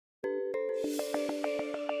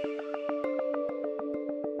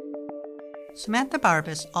Samantha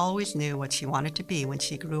Barbas always knew what she wanted to be when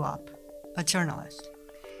she grew up, a journalist.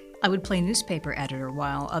 I would play newspaper editor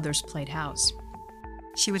while others played house.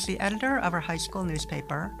 She was the editor of her high school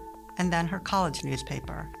newspaper and then her college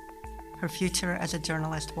newspaper. Her future as a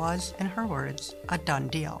journalist was, in her words, a done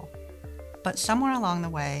deal. But somewhere along the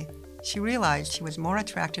way, she realized she was more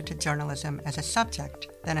attracted to journalism as a subject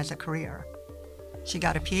than as a career. She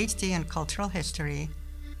got a PhD in cultural history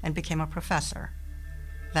and became a professor.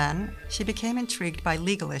 Then, she became intrigued by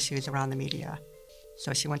legal issues around the media,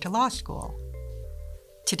 so she went to law school.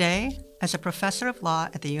 Today, as a professor of law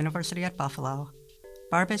at the University at Buffalo,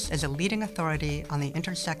 Barbas is a leading authority on the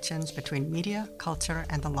intersections between media, culture,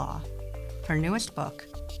 and the law. Her newest book,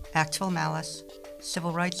 Actual Malice,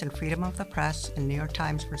 Civil Rights and Freedom of the Press in New York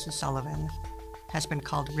Times versus Sullivan, has been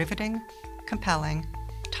called riveting, compelling,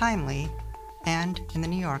 timely, and, in The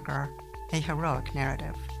New Yorker, a heroic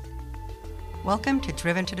narrative. Welcome to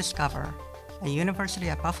Driven to Discover, a University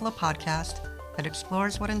at Buffalo podcast that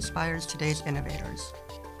explores what inspires today's innovators.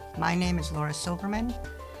 My name is Laura Silverman,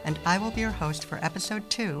 and I will be your host for Episode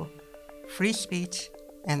 2, Free Speech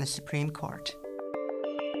and the Supreme Court.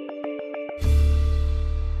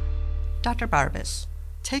 Dr. Barbas,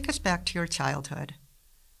 take us back to your childhood.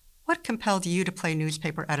 What compelled you to play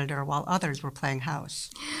newspaper editor while others were playing house?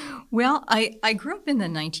 Well, I grew up in the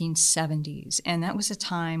 1970s, and that was a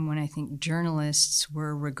time when I think journalists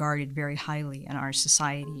were regarded very highly in our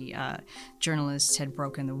society. Journalists had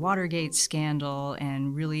broken the Watergate scandal,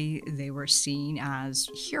 and really they were seen as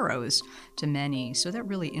heroes to many. So that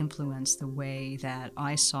really influenced the way that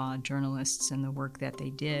I saw journalists and the work that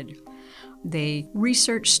they did. They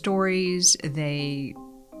researched stories, they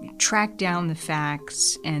tracked down the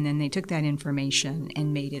facts, and then they took that information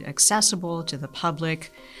and made it accessible to the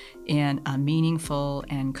public in a meaningful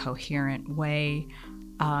and coherent way.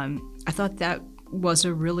 I thought that was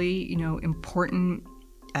a really, important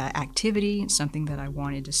activity, something that I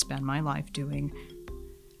wanted to spend my life doing.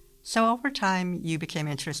 So over time, you became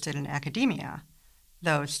interested in academia,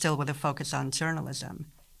 though still with a focus on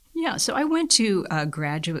journalism. Yeah, so I went to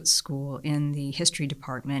graduate school in the history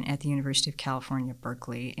department at the University of California,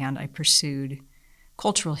 Berkeley, and I pursued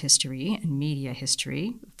cultural history and media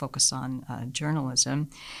history, focus on journalism.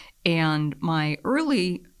 And my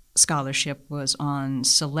early scholarship was on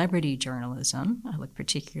celebrity journalism. I looked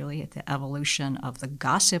particularly at the evolution of the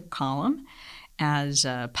gossip column as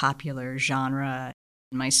a popular genre.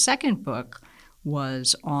 My second book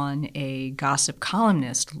was on a gossip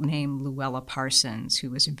columnist named Luella Parsons, who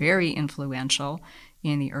was very influential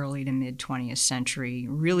in the early to mid 20th century,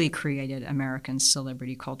 really created American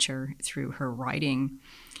celebrity culture through her writing.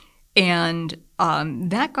 And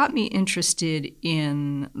that got me interested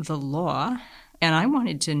in the law, and I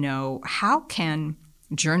wanted to know, how can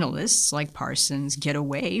journalists like Parsons get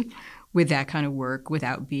away with that kind of work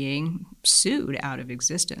without being sued out of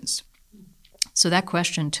existence? So that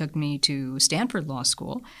question took me to Stanford Law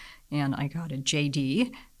School, and I got a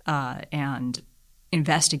JD and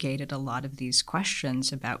investigated a lot of these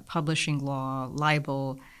questions about publishing law,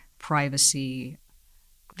 libel, privacy.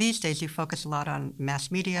 These days you focus a lot on mass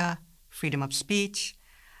media, freedom of speech.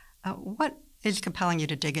 What is compelling you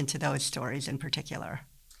to dig into those stories in particular?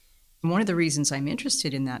 One of the reasons I'm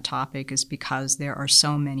interested in that topic is because there are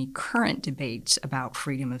so many current debates about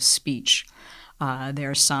freedom of speech. There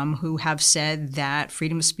are some who have said that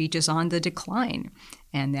freedom of speech is on the decline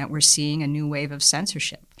and that we're seeing a new wave of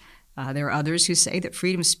censorship. There are others who say that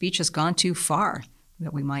freedom of speech has gone too far,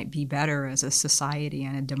 that we might be better as a society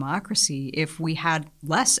and a democracy if we had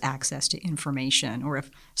less access to information or if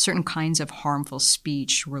certain kinds of harmful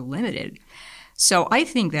speech were limited. So I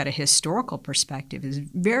think that a historical perspective is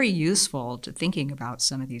very useful to thinking about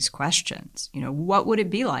some of these questions. What would it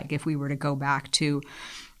be like if we were to go back to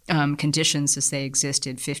conditions as they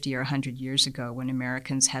existed 50 or 100 years ago when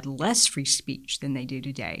Americans had less free speech than they do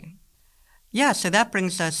today? Yeah, so that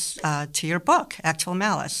brings us to your book, Actual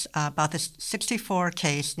Malice, about the 1964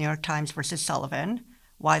 case, New York Times versus Sullivan,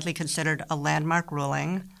 widely considered a landmark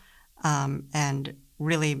ruling, and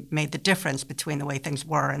really made the difference between the way things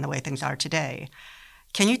were and the way things are today.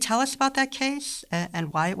 Can you tell us about that case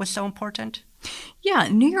and why it was so important? Yeah,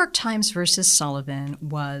 New York Times versus Sullivan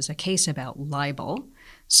was a case about libel.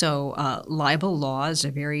 So libel law is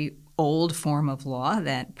a very old form of law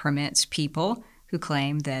that permits people who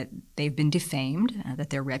claim that they've been defamed, that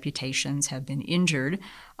their reputations have been injured,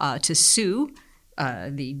 to sue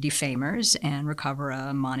the defamers and recover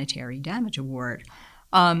a monetary damage award.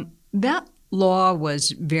 That law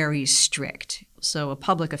was very strict. So a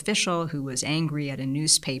public official who was angry at a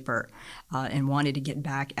newspaper and wanted to get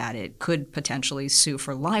back at it could potentially sue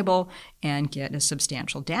for libel and get a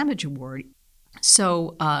substantial damage award.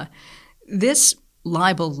 So this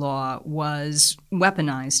libel law was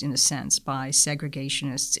weaponized, in a sense, by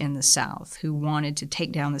segregationists in the South who wanted to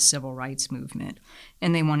take down the civil rights movement.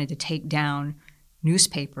 And they wanted to take down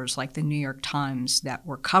newspapers like the New York Times that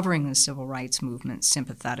were covering the civil rights movement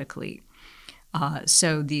sympathetically.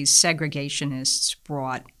 So these segregationists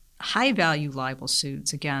brought high-value libel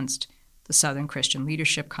suits against the Southern Christian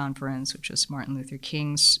Leadership Conference, which was Martin Luther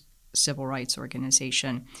King's civil rights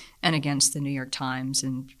organization, and against the New York Times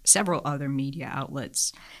and several other media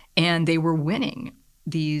outlets. And they were winning.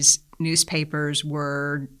 These newspapers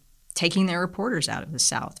were taking their reporters out of the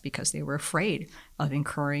South because they were afraid of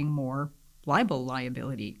incurring more libel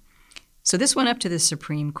liability. So this went up to the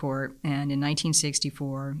Supreme Court, and in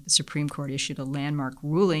 1964, the Supreme Court issued a landmark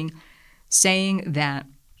ruling saying that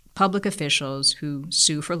public officials who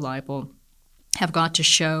sue for libel have got to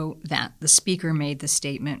show that the speaker made the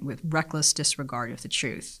statement with reckless disregard of the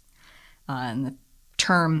truth. And the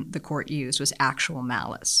term the court used was actual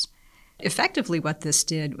malice. Effectively, what this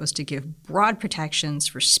did was to give broad protections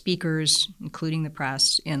for speakers, including the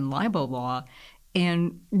press, in libel law,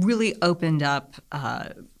 and really opened up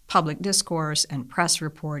public discourse and press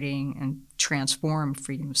reporting and transformed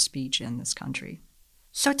freedom of speech in this country.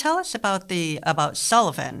 So tell us about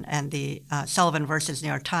Sullivan and the Sullivan versus New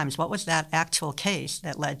York Times. What was that actual case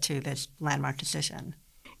that led to this landmark decision?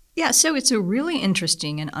 Yeah, so it's a really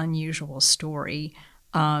interesting and unusual story.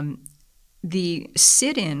 The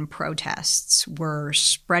sit-in protests were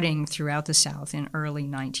spreading throughout the South in early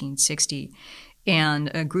 1960. And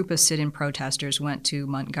a group of sit-in protesters went to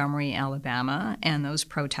Montgomery, Alabama, and those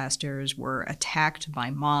protesters were attacked by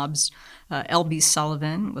mobs. L.B.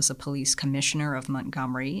 Sullivan was a police commissioner of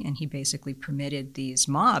Montgomery, and he basically permitted these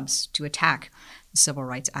mobs to attack the civil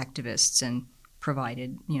rights activists and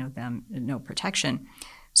provided, them no protection.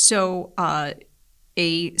 So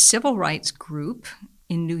a civil rights group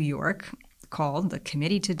in New York called the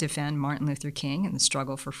Committee to Defend Martin Luther King and the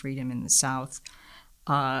Struggle for Freedom in the South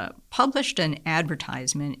published an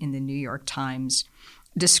advertisement in the New York Times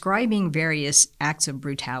describing various acts of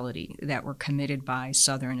brutality that were committed by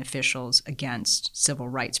Southern officials against civil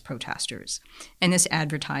rights protesters. And this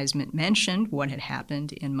advertisement mentioned what had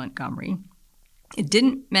happened in Montgomery. It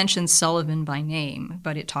didn't mention Sullivan by name,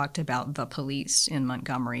 but it talked about the police in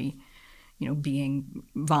Montgomery, being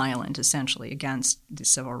violent, essentially, against the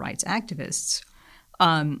civil rights activists.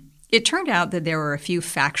 It turned out that there were a few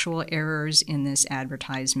factual errors in this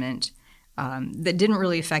advertisement that didn't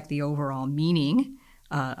really affect the overall meaning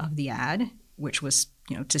of the ad, which was,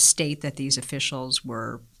 to state that these officials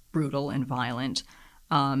were brutal and violent.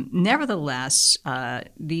 Nevertheless,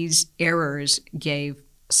 these errors gave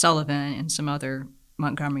Sullivan and some other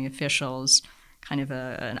Montgomery officials kind of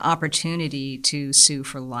an opportunity to sue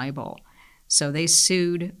for libel. So they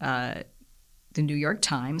sued the New York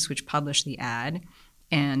Times, which published the ad,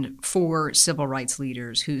 and 4 civil rights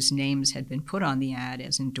leaders whose names had been put on the ad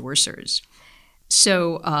as endorsers.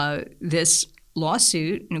 So this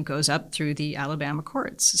lawsuit goes up through the Alabama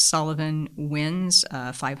courts. Sullivan wins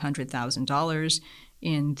 $500,000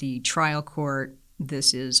 in the trial court.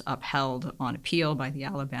 This is upheld on appeal by the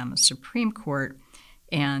Alabama Supreme Court,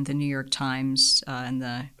 and the New York Times and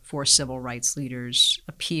the 4 civil rights leaders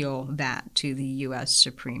appeal that to the U.S.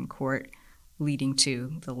 Supreme Court, leading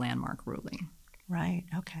to the landmark ruling. Right,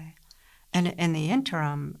 okay. And in the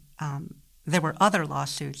interim, there were other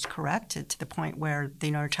lawsuits, correct, to the point where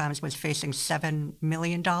the New York Times was facing $7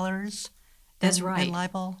 million That's right. in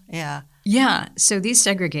libel? Yeah. Yeah, so these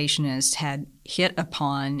segregationists had hit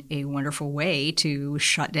upon a wonderful way to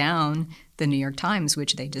shut down the New York Times,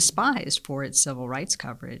 which they despised for its civil rights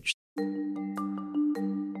coverage.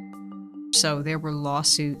 So there were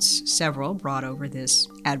lawsuits, several, brought over this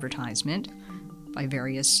advertisement by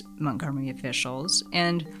various Montgomery officials.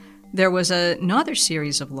 And there was another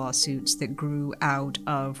series of lawsuits that grew out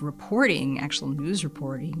of reporting, actual news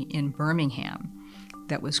reporting, in Birmingham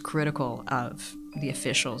that was critical of the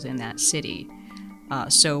officials in that city.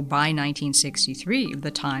 So by 1963,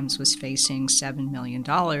 the Times was facing $7 million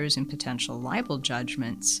in potential libel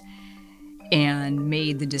judgments and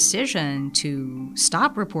made the decision to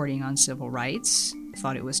stop reporting on civil rights,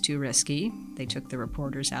 thought it was too risky. They took the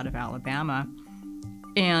reporters out of Alabama.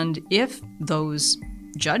 And if those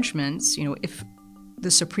judgments, if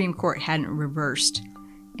the Supreme Court hadn't reversed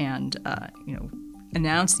and,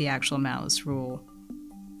 announced the actual malice rule,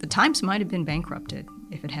 the Times might have been bankrupted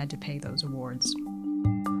if it had to pay those awards.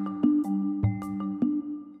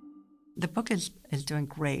 The book is doing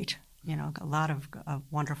great. A lot of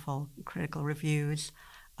wonderful critical reviews.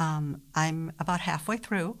 I'm about halfway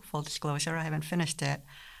through, full disclosure. I haven't finished it.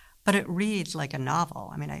 But it reads like a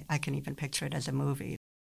novel. I mean, I can even picture it as a movie.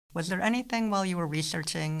 Was there anything while you were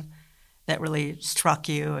researching that really struck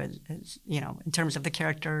you in terms of the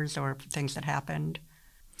characters or things that happened?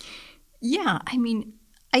 Yeah, I mean,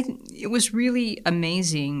 it was really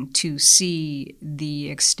amazing to see the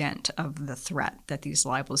extent of the threat that these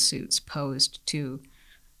libel suits posed to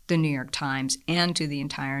the New York Times and to the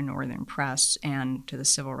entire Northern press and to the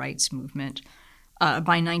civil rights movement. By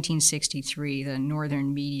 1963, the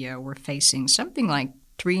Northern media were facing something like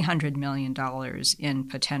 $300 million in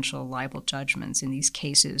potential libel judgments in these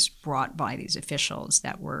cases brought by these officials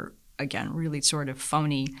that were, again, really sort of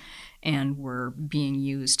phony and were being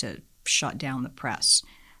used to shut down the press.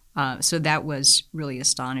 So that was really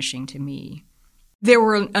astonishing to me. There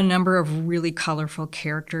were a number of really colorful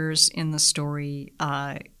characters in the story.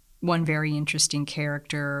 One very interesting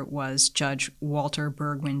character was Judge Walter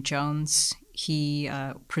Burgwin Jones. He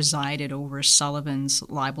presided over Sullivan's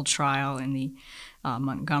libel trial in the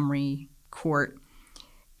Montgomery court.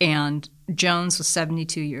 And Jones was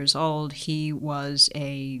 72 years old. He was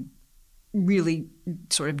a really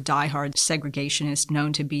sort of diehard segregationist,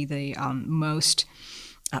 known to be the most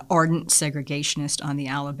ardent segregationist on the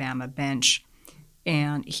Alabama bench.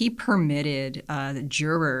 And he permitted the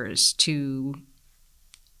jurors to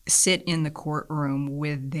sit in the courtroom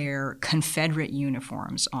with their Confederate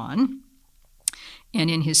uniforms on. And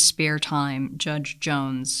in his spare time, Judge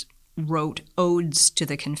Jones wrote odes to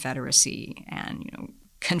the Confederacy and,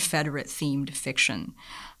 Confederate-themed fiction.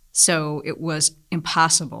 So it was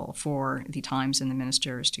impossible for the Times and the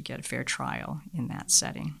ministers to get a fair trial in that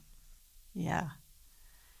setting. Yeah.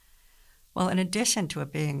 Well, in addition to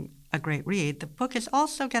it being a great read, the book is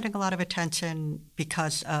also getting a lot of attention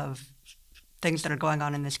because of things that are going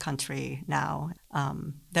on in this country now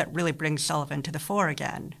that really brings Sullivan to the fore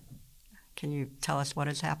again. Can you tell us what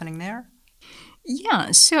is happening there?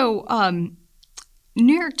 Yeah, so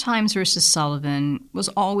New York Times versus Sullivan was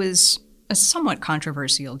always a somewhat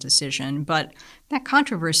controversial decision, but that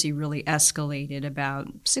controversy really escalated about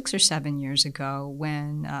 6 or 7 years ago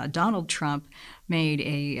when Donald Trump made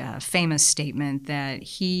a famous statement that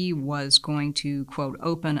he was going to, quote,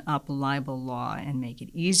 open up libel law and make it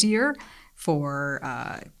easier for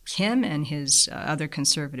him and his other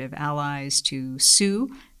conservative allies to sue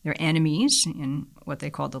their enemies in what they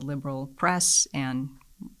called the liberal press and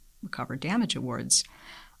recover damage awards.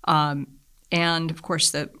 And, of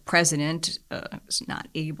course, the president was not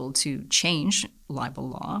able to change libel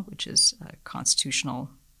law, which is a constitutional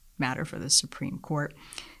matter for the Supreme Court.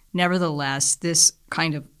 Nevertheless, this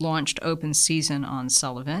kind of launched open season on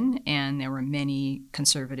Sullivan, and there were many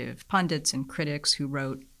conservative pundits and critics who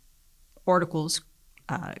wrote articles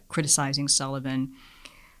criticizing Sullivan.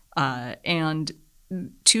 And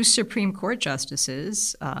two Supreme Court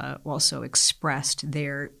justices also expressed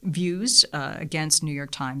their views against New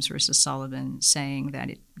York Times versus Sullivan, saying that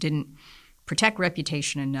it didn't protect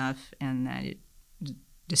reputation enough and that the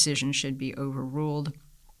decision should be overruled.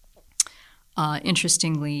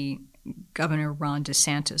 Interestingly, Governor Ron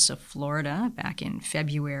DeSantis of Florida back in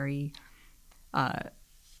February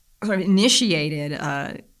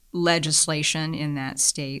initiated legislation in that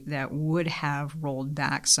state that would have rolled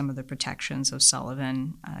back some of the protections of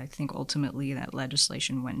Sullivan. I think ultimately that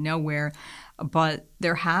legislation went nowhere, but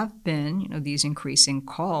there have been, these increasing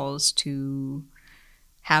calls to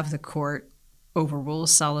have the court overrule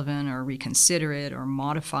Sullivan or reconsider it or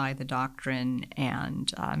modify the doctrine,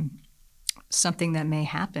 and something that may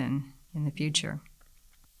happen in the future.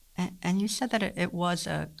 And you said that it was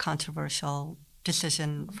a controversial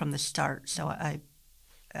decision from the start, so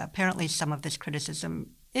apparently some of this criticism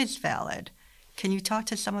is valid. Can you talk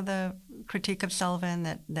to some of the critique of Sullivan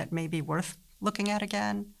that may be worth looking at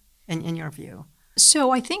again, in your view?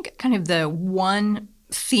 So I think kind of the one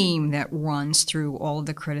theme that runs through all of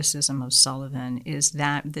the criticism of Sullivan is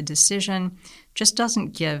that the decision just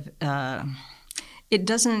doesn't it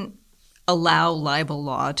doesn't allow libel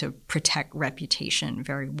law to protect reputation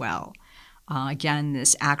very well. Again,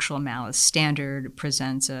 this actual malice standard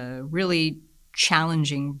presents a really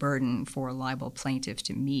challenging burden for a libel plaintiff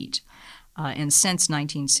to meet. And since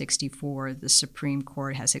 1964, the Supreme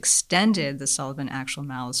Court has extended the Sullivan actual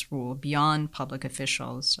malice rule beyond public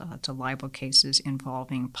officials to libel cases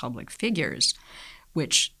involving public figures,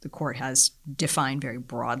 which the court has defined very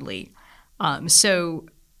broadly. So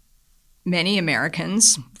many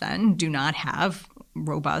Americans then do not have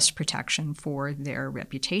robust protection for their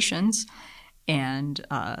reputations, and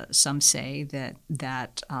some say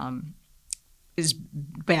that is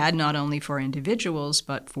bad not only for individuals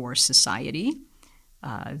but for society.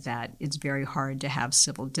 that it's very hard to have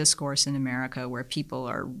civil discourse in America where people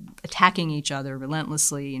are attacking each other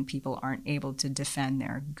relentlessly and people aren't able to defend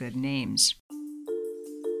their good names.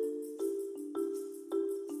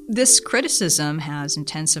 This criticism has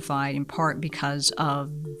intensified in part because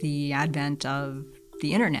of the advent of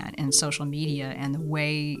the internet and social media and the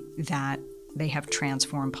way that they have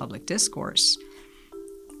transformed public discourse.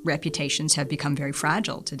 Reputations have become very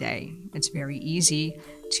fragile today. It's very easy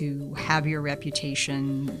to have your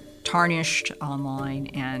reputation tarnished online,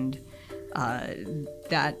 and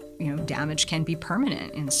that damage can be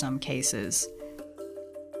permanent in some cases.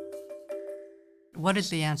 What is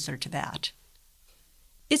the answer to that?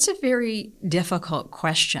 It's a very difficult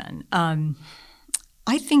question.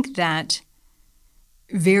 I think that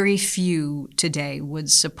very few today would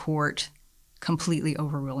support completely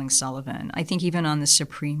overruling Sullivan. I think even on the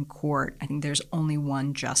Supreme Court, I think there's only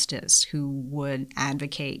one justice who would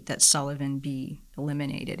advocate that Sullivan be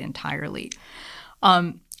eliminated entirely.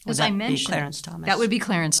 As I mentioned, Clarence Thomas? That would be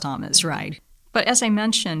Clarence Thomas, right. But as I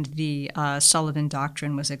mentioned, the Sullivan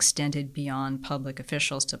Doctrine was extended beyond public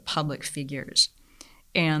officials to public figures.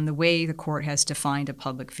 And the way the court has defined a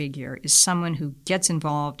public figure is someone who gets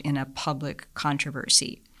involved in a public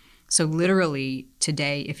controversy. So literally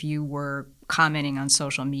today, if you were commenting on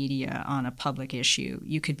social media on a public issue,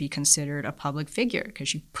 you could be considered a public figure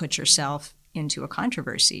because you put yourself into a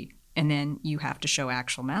controversy, and then you have to show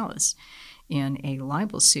actual malice in a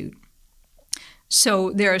libel suit.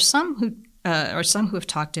 So there are some who have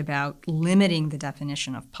talked about limiting the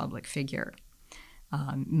definition of public figure.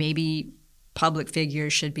 Maybe public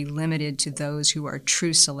figures should be limited to those who are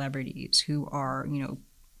true celebrities, who are,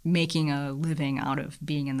 making a living out of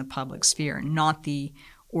being in the public sphere, not the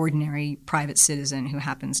ordinary private citizen who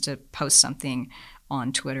happens to post something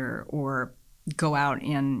on Twitter or go out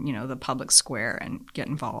in, the public square and get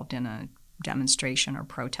involved in a demonstration or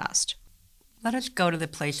protest. Let us go to the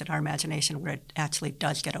place in our imagination where it actually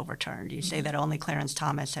does get overturned. You say that only Clarence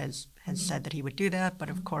Thomas has said that he would do that, but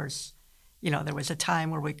of course, there was a time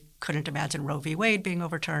where we couldn't imagine Roe v. Wade being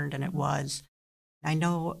overturned, and it was. I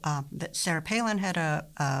know that Sarah Palin had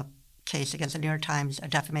a case against the New York Times, a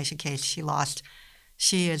defamation case. She lost.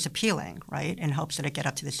 She is appealing, right, in hopes that it get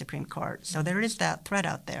up to the Supreme Court. So there is that threat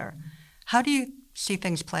out there. How do you see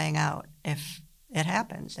things playing out if it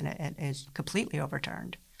happens and it is completely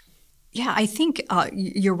overturned? Yeah, I think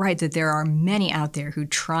you're right that there are many out there who are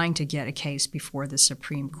trying to get a case before the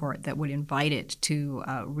Supreme Court that would invite it to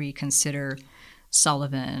reconsider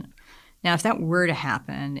Sullivan. Now, if that were to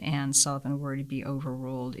happen and Sullivan were to be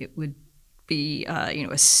overruled, it would be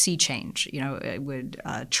a sea change. It would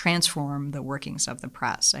transform the workings of the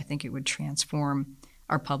press. I think it would transform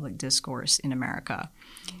our public discourse in America.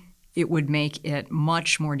 It would make it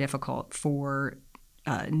much more difficult for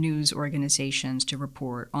news organizations to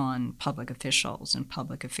report on public officials and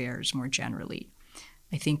public affairs more generally.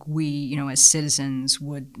 I think we, as citizens,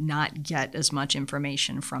 would not get as much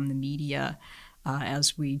information from the media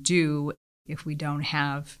as we do if we don't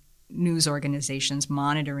have news organizations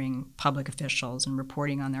monitoring public officials and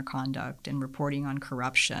reporting on their conduct and reporting on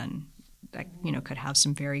corruption. That could have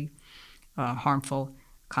some very harmful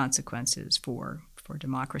consequences for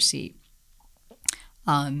democracy.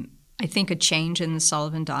 I think a change in the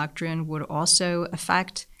Sullivan Doctrine would also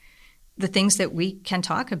affect the things that we can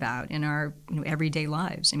talk about in our everyday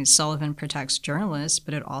lives. I mean, Sullivan protects journalists,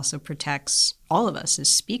 but it also protects all of us as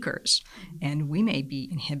speakers. And we may be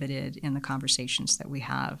inhibited in the conversations that we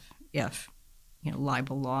have if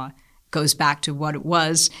libel law goes back to what it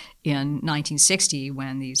was in 1960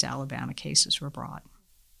 when these Alabama cases were brought.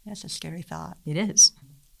 That's a scary thought. It is.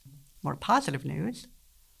 More positive news.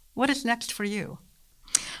 What is next for you?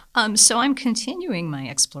 So I'm continuing my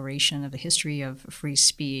exploration of the history of free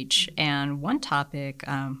speech, and one topic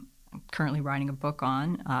I'm currently writing a book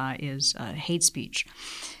on is hate speech.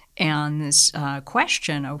 And this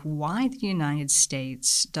question of why the United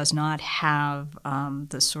States does not have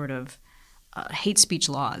the sort of hate speech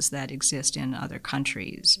laws that exist in other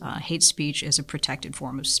countries. Hate speech is a protected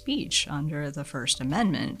form of speech under the First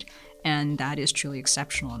Amendment, and that is truly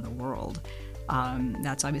exceptional in the world.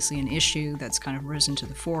 That's obviously an issue that's kind of risen to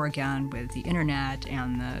the fore again with the internet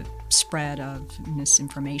and the spread of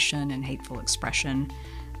misinformation and hateful expression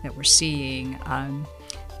that we're seeing.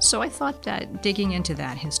 So I thought that digging into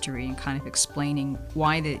that history and kind of explaining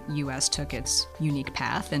why the U.S. took its unique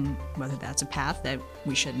path and whether that's a path that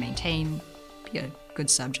we should maintain be a good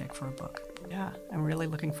subject for a book. Yeah, I'm really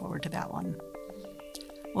looking forward to that one.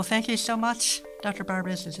 Well, thank you so much, Dr.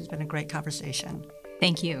 Barbas. This has been a great conversation.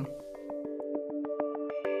 Thank you.